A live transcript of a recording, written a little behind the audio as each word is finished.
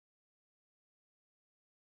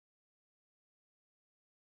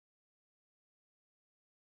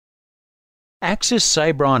Axis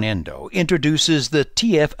Sybron Endo introduces the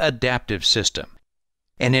TF Adaptive System,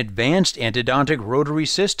 an advanced endodontic rotary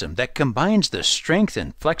system that combines the strength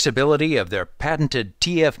and flexibility of their patented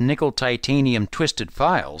TF nickel titanium twisted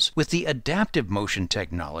files with the adaptive motion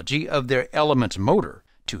technology of their Elements motor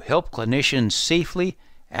to help clinicians safely,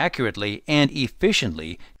 accurately, and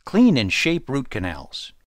efficiently clean and shape root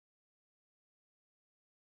canals.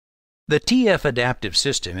 The TF Adaptive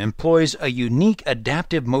System employs a unique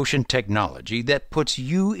adaptive motion technology that puts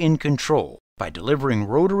you in control by delivering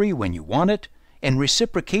rotary when you want it and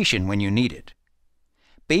reciprocation when you need it.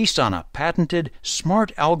 Based on a patented,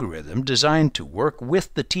 smart algorithm designed to work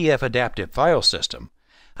with the TF Adaptive File System,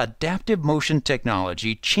 adaptive motion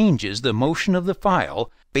technology changes the motion of the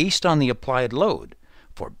file based on the applied load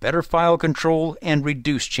for better file control and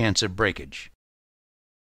reduced chance of breakage.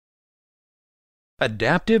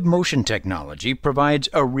 Adaptive motion technology provides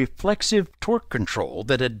a reflexive torque control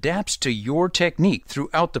that adapts to your technique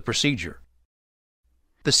throughout the procedure.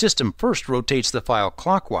 The system first rotates the file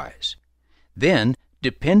clockwise. Then,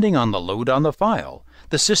 depending on the load on the file,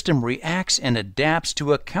 the system reacts and adapts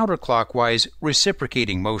to a counterclockwise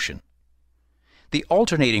reciprocating motion. The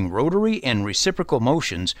alternating rotary and reciprocal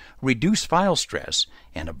motions reduce file stress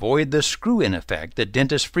and avoid the screw-in effect that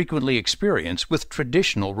dentists frequently experience with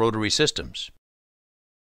traditional rotary systems.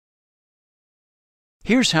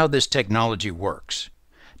 Here's how this technology works.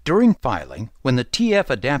 During filing, when the TF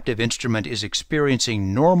adaptive instrument is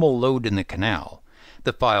experiencing normal load in the canal,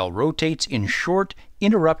 the file rotates in short,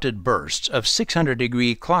 interrupted bursts of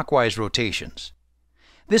 600-degree clockwise rotations.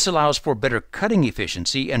 This allows for better cutting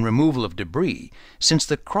efficiency and removal of debris, since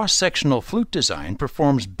the cross-sectional flute design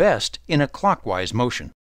performs best in a clockwise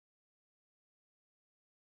motion.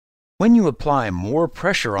 When you apply more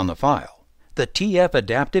pressure on the file, the TF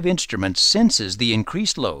adaptive instrument senses the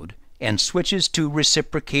increased load and switches to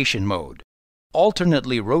reciprocation mode,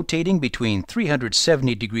 alternately rotating between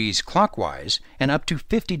 370 degrees clockwise and up to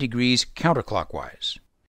 50 degrees counterclockwise.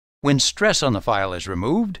 When stress on the file is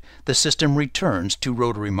removed, the system returns to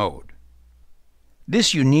rotary mode.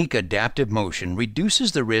 This unique adaptive motion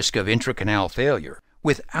reduces the risk of intracanal failure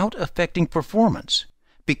without affecting performance,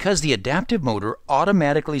 because the adaptive motor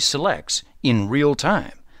automatically selects, in real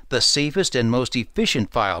time, the safest and most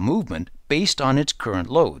efficient file movement based on its current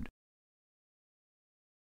load.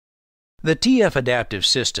 The TF Adaptive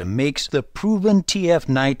System makes the proven TF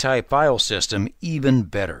NiTi file system even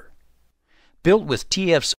better. Built with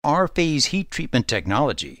TF's R-phase heat treatment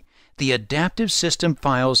technology, the adaptive system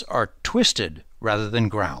files are twisted rather than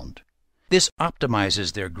ground. This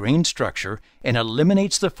optimizes their grain structure and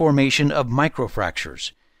eliminates the formation of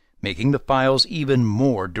microfractures, making the files even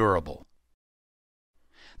more durable.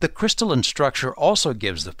 The crystalline structure also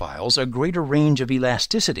gives the files a greater range of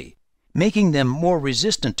elasticity, making them more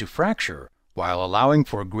resistant to fracture while allowing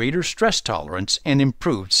for greater stress tolerance and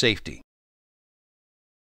improved safety.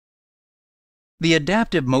 The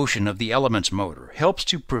adaptive motion of the Elements motor helps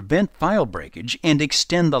to prevent file breakage and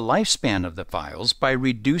extend the lifespan of the files by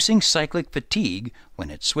reducing cyclic fatigue when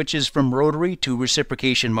it switches from rotary to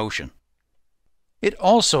reciprocation motion. It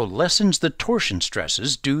also lessens the torsion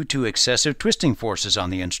stresses due to excessive twisting forces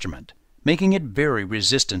on the instrument, making it very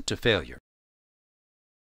resistant to failure.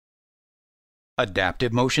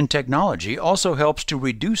 Adaptive motion technology also helps to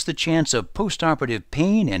reduce the chance of postoperative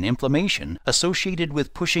pain and inflammation associated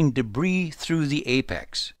with pushing debris through the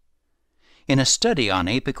apex. In a study on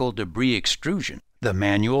apical debris extrusion, the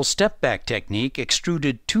manual step-back technique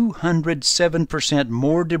extruded 207%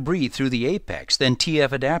 more debris through the apex than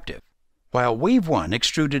TF Adaptive, while Wave 1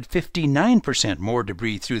 extruded 59% more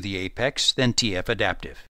debris through the apex than TF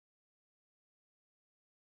Adaptive.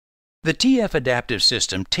 The TF Adaptive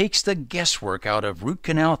System takes the guesswork out of root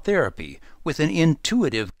canal therapy with an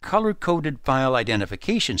intuitive color-coded file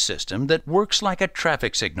identification system that works like a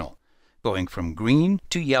traffic signal, going from green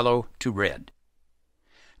to yellow to red.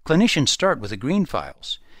 Clinicians start with the green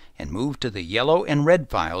files and move to the yellow and red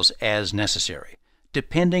files as necessary,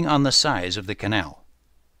 depending on the size of the canal.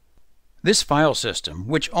 This file system,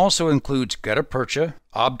 which also includes gutta percha,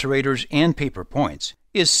 obturators, and paper points,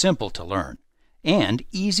 is simple to learn and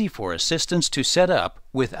easy for assistants to set up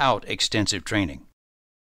without extensive training.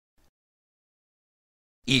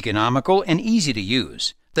 Economical and easy to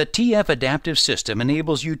use, the TF Adaptive System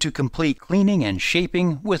enables you to complete cleaning and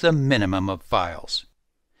shaping with a minimum of files.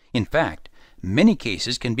 In fact, many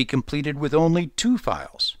cases can be completed with only 2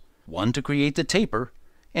 files, one to create the taper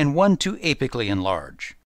and one to apically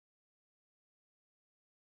enlarge.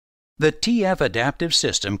 The TF Adaptive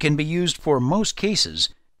System can be used for most cases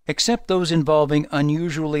except those involving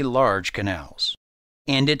unusually large canals,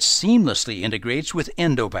 and it seamlessly integrates with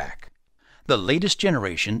EndoVac, the latest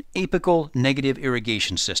generation apical negative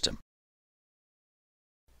irrigation system.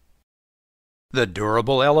 The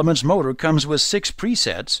Durable Elements motor comes with 6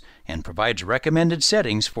 presets and provides recommended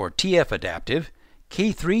settings for TF Adaptive,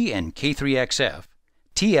 K3 and K3XF,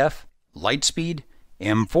 TF, Lightspeed,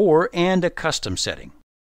 M4, and a custom setting.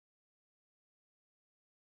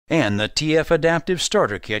 And the TF Adaptive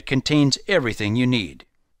Starter Kit contains everything you need,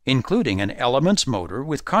 including an Elements motor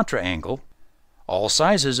with contra-angle, all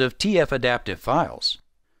sizes of TF Adaptive files,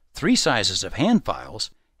 3 sizes of hand files,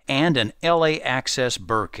 and an LA Access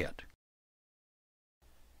burr kit.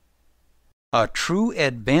 A true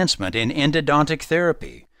advancement in endodontic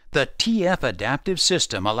therapy, the TF Adaptive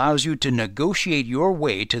system allows you to negotiate your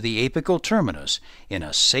way to the apical terminus in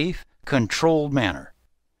a safe, controlled manner.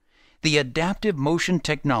 The adaptive motion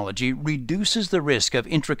technology reduces the risk of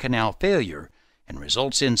intracanal failure and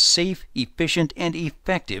results in safe, efficient, and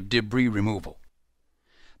effective debris removal.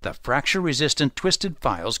 The fracture-resistant twisted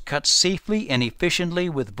files cut safely and efficiently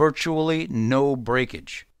with virtually no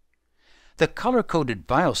breakage. The color-coded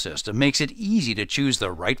file system makes it easy to choose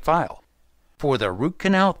the right file. For the root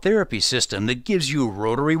canal therapy system that gives you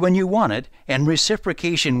rotary when you want it and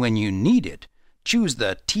reciprocation when you need it, choose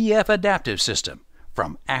the TF Adaptive system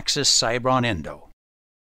from Axis Sybron Endo.